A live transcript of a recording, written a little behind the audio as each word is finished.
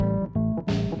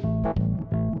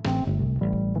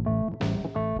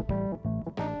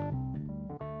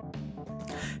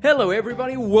Hello,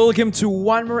 everybody. Welcome to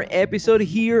one more episode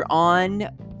here on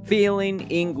Feeling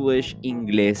English,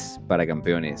 Inglés para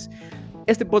Campeones.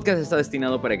 Este podcast está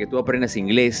destinado para que tú aprendas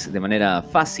inglés de manera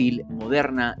fácil,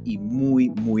 moderna y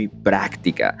muy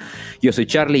práctica. Yo soy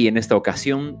Charlie y en esta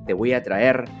ocasión te voy a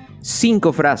traer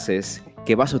 5 frases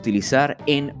que vas a utilizar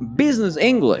en Business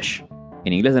English,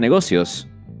 en inglés de negocios,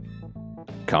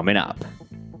 coming up.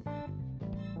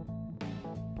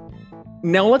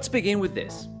 Now let's begin with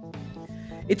this.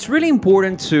 It's really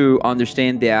important to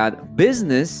understand that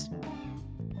business,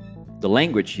 the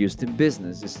language used in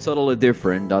business, is totally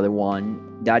different than the one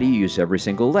that you use every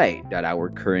single day, that our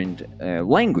current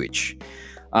language.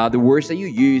 The words that you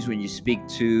use when you speak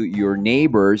to your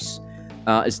neighbors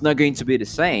is not going to be the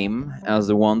same as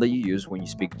the one that you use when you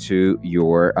speak to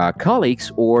your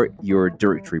colleagues or your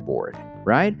directory board,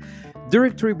 right?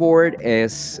 Directory board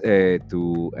es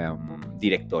tu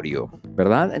directorio,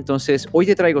 ¿verdad? Entonces, hoy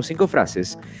te traigo 5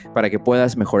 frases para que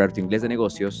puedas mejorar tu inglés de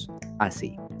negocios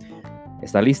así.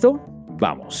 ¿Estás listo?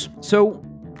 Vamos. So,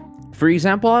 for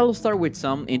example, I'll start with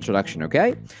some introduction,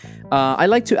 okay?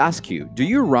 I'd like to ask you, do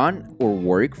you run or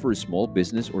work for a small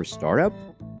business or startup?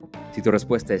 Si tu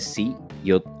respuesta es sí,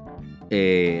 yo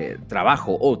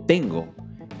trabajo o tengo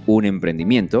un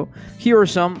emprendimiento, here are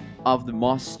some of the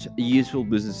most useful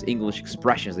business English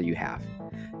expressions that you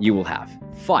will have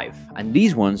 5, and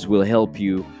these ones will help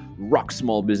you rock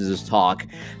small businesses talk,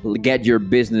 get your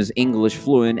business English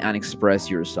fluent, and express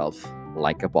yourself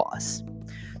like a boss.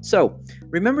 So,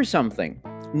 remember something.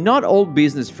 Not all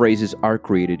business phrases are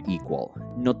created equal.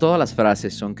 No todas las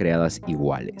frases son creadas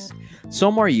iguales.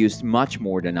 Some are used much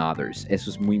more than others.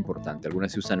 Eso es muy importante.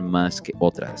 Algunas se usan más que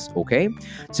otras, okay?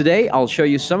 Today, I'll show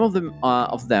you some of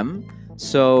them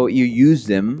so you use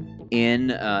them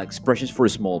in expressions for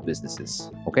small businesses,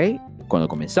 okay? Cuando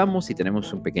comenzamos y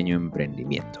tenemos un pequeño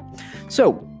emprendimiento.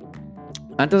 So,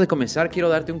 antes de comenzar, quiero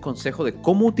darte un consejo de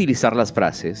cómo utilizar las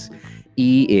frases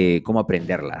y cómo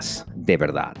aprenderlas de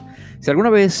verdad. Si alguna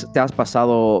vez te has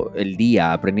pasado el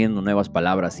día aprendiendo nuevas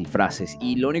palabras y frases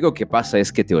y lo único que pasa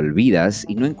es que te olvidas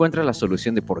y no encuentras la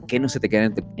solución de por qué no se te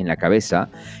quedan en la cabeza,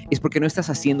 es porque no estás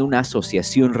haciendo una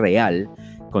asociación real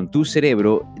con tu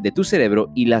cerebro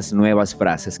y las nuevas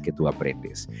frases que tú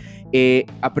aprendes.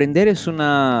 Aprender es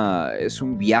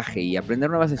un viaje, y aprender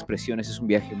nuevas expresiones es un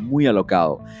viaje muy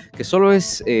alocado, que solo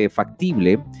es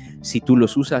factible si tú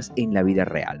los usas en la vida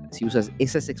real, si usas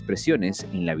esas expresiones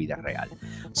en la vida real.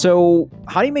 So,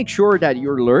 how do you make sure that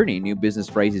you're learning new business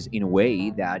phrases in a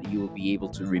way that you will be able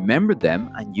to remember them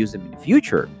and use them in the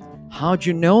future? How do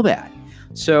you know that?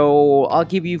 So, I'll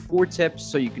give you 4 tips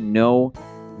so you can know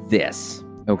this.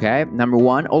 Okay, number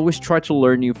 1, always try to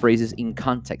learn new phrases in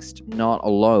context, not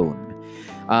alone.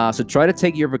 So try to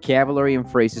take your vocabulary and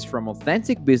phrases from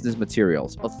authentic business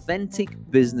materials. Authentic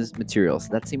business materials,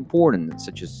 that's important,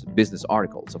 such as business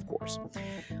articles, of course.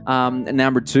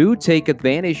 Number 2, take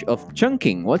advantage of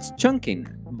chunking. What's chunking?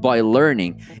 By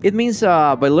learning. It means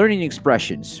by learning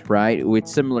expressions, right, with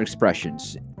similar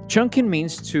expressions. Chunking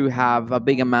means to have a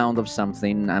big amount of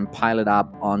something and pile it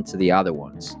up onto the other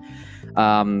ones.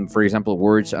 For example,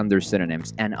 words under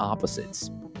synonyms and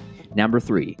opposites. Number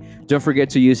 3, don't forget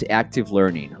to use active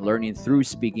learning through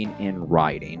speaking and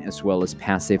writing, as well as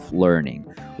passive learning.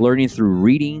 Learning through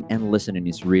reading and listening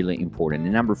is really important.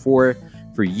 And number 4,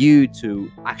 for you to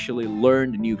actually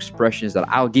learn the new expressions that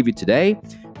I'll give you today,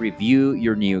 review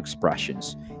your new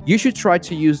expressions. You should try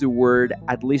to use the word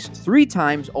at least 3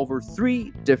 times over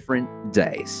 3 different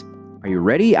days. Are you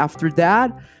ready after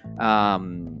that?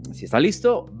 Si está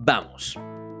listo, vamos.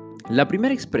 La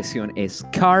primera expresión es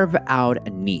carve out a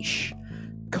niche.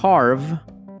 Carve,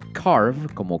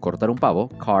 como cortar un pavo.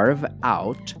 Carve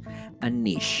out a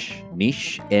niche.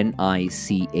 Niche,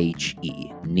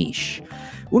 N-I-C-H-E. Niche.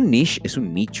 Un niche es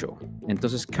un nicho.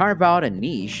 Entonces, carve out a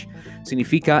niche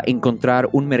significa encontrar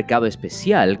un mercado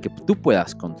especial que tú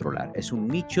puedas controlar. Es un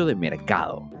nicho de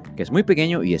mercado que es muy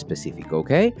pequeño y específico,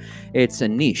 okay? It's a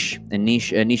niche. A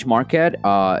niche market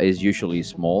is usually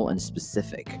small and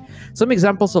specific. Some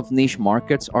examples of niche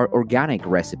markets are organic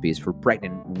recipes for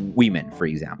pregnant women, for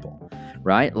example,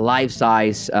 right?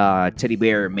 Life-size teddy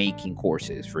bear making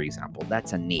courses, for example.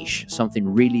 That's a niche,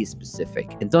 something really specific.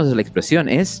 Entonces, la expresión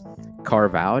es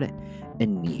carve out a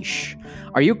niche.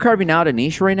 Are you carving out a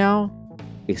niche right now?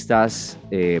 ¿Estás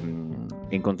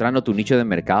encontrando tu nicho de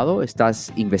mercado?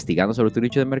 ¿Estás investigando sobre tu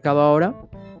nicho de mercado ahora?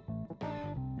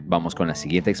 Vamos con la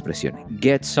siguiente expresión.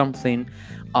 Get something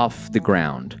off the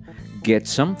ground. Get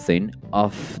something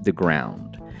off the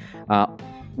ground.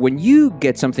 when you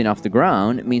get something off the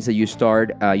ground, it means that you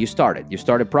start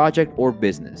a project or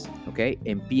business, okay?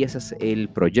 Empiezas el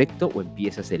proyecto o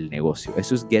empiezas el negocio.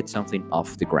 Eso es get something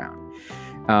off the ground.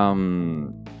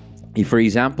 If, for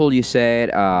example, you said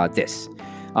this,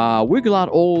 we're glad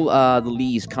all the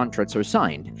lease contracts are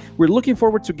signed. We're looking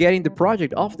forward to getting the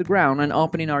project off the ground and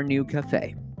opening our new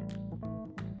cafe.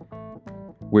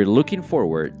 We're looking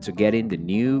forward to getting the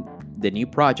new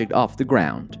project off the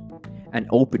ground and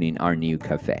opening our new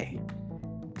cafe.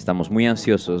 Estamos muy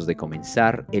ansiosos de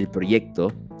comenzar el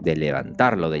proyecto, de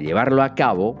levantarlo, de llevarlo a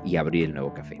cabo y abrir el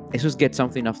nuevo café. Eso es get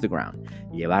something off the ground.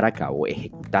 Llevar a cabo,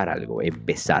 ejecutar algo,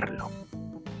 empezarlo.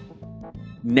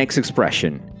 Next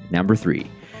expression, number 3,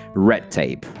 red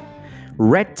tape.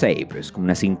 Red tape es como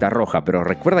una cinta roja, pero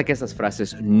recuerda que estas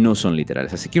frases no son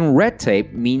literales. Así que un red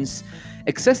tape means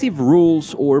excessive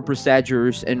rules or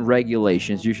procedures and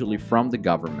regulations, usually from the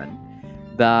government,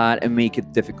 that make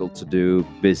it difficult to do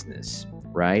business,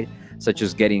 right? Such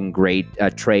as getting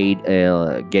trade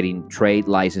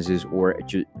licenses or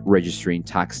registering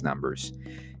tax numbers.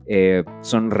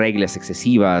 Son reglas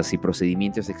excesivas y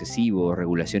procedimientos excesivos,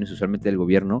 regulaciones usualmente del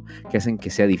gobierno que hacen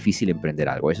que sea difícil emprender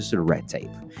algo. Eso es el red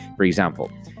tape. For example,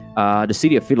 the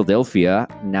city of Philadelphia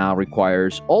now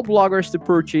requires all bloggers to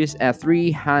purchase a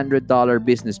 $300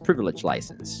 business privilege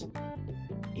license.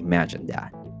 Imagine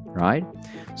that, right?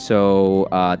 So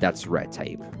that's red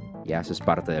tape. Ya, eso es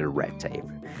parte del red tape.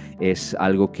 Es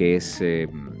algo que es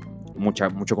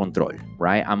mucho control,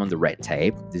 right? I'm on the red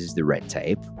tape. This is the red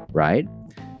tape, right?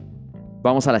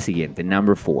 Vamos a la siguiente,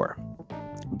 number 4.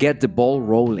 Get the ball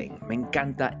rolling. Me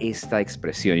encanta esta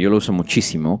expresión. Yo lo uso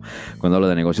muchísimo cuando hablo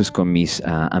de negocios con mis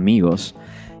amigos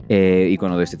y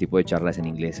cuando doy este tipo de charlas en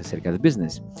inglés acerca de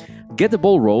business. Get the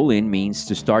ball rolling means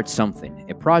to start something,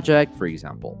 a project, for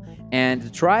example, and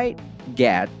to try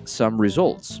get some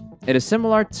results. It is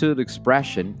similar to the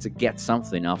expression to get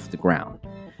something off the ground.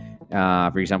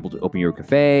 For example, to open your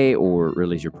cafe or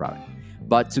release your product.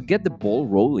 But to get the ball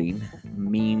rolling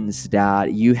means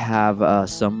that you have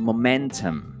some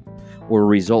momentum or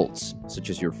results, such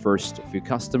as your first few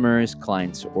customers,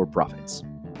 clients, or profits.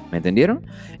 ¿Me entendieron?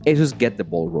 Eso es get the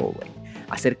ball rolling.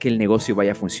 Hacer que el negocio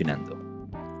vaya funcionando.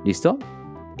 ¿Listo?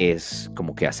 Es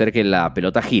como que hacer que la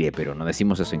pelota gire, pero no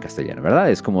decimos eso en castellano, ¿verdad?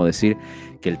 Es como decir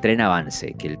que el tren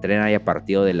avance, que el tren haya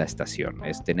partido de la estación.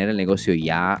 Es tener el negocio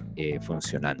ya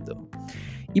funcionando.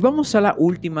 Y vamos a la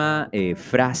última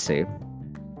frase.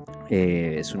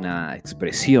 Es una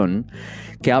expresión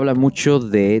que habla mucho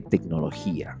de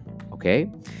tecnología, ¿ok?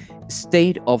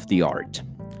 State of the art.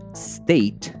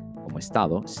 State, como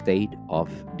estado, state of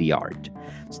the art.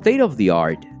 State of the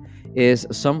art is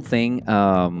something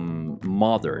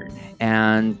modern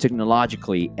and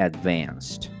technologically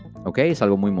advanced, ¿ok? Es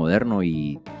algo muy moderno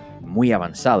y muy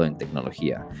avanzado en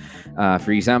tecnología.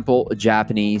 For example,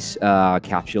 Japanese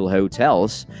capsule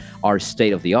hotels are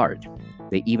state of the art.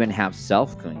 They even have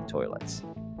self-cleaning toilets.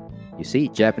 You see,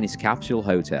 Japanese capsule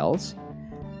hotels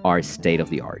are state of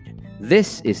the art.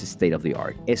 This is state of the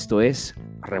art. Esto es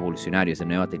revolucionario, es de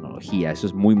nueva tecnología. Eso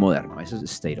es muy moderno. Eso es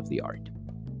state of the art.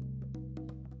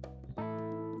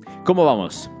 ¿Cómo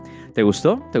vamos? ¿Te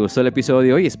gustó? ¿Te gustó el episodio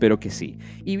de hoy? Espero que sí.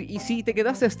 Y si te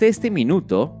quedaste hasta este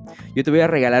minuto, yo te voy a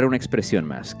regalar una expresión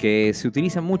más que se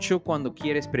utiliza mucho cuando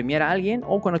quieres premiar a alguien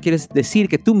o cuando quieres decir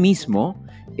que tú mismo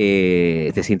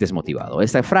te sientes motivado.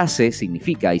 Esta frase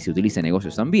significa, y se utiliza en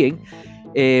negocios también,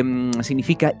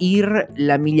 significa ir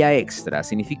la milla extra,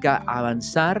 significa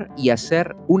avanzar y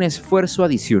hacer un esfuerzo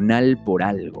adicional por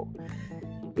algo.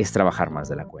 Es trabajar más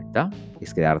de la cuenta,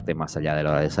 es quedarte más allá de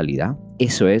la hora de salida.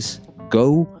 Eso es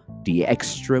go the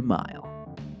extra mile.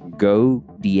 Go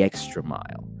the extra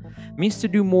mile. Means to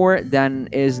do more than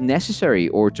is necessary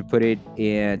or to put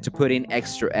in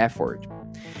extra effort.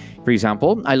 For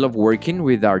example, I love working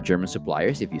with our German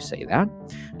suppliers, if you say that.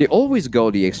 They always go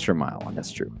the extra mile, and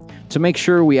that's true, to make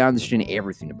sure we understand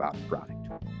everything about the product.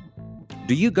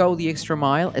 Do you go the extra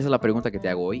mile? Esa es la pregunta que te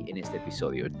hago hoy en este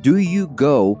episodio. Do you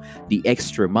go the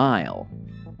extra mile?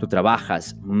 Tú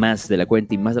trabajas más de la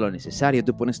cuenta y más de lo necesario.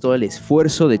 Tú pones todo el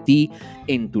esfuerzo de ti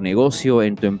en tu negocio,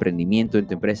 en tu emprendimiento, en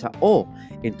tu empresa o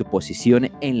en tu posición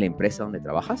en la empresa donde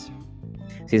trabajas.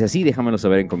 Si es así, déjamelo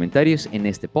saber en comentarios en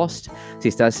este post. Si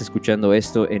estás escuchando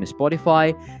esto en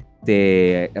Spotify,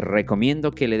 te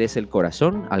recomiendo que le des el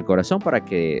corazón al corazón para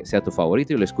que sea tu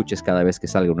favorito y lo escuches cada vez que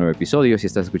salga un nuevo episodio. Si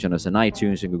estás escuchando esto en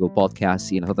iTunes, en Google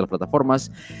Podcasts y en las otras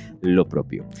plataformas, lo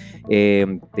propio.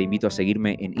 Te invito a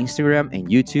seguirme en Instagram, en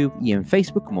YouTube y en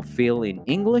Facebook como Phil in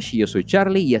English. Yo soy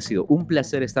Charlie y ha sido un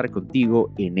placer estar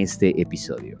contigo en este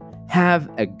episodio. Have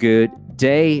a good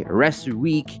day, rest of the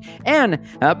week, and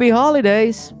happy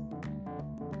holidays!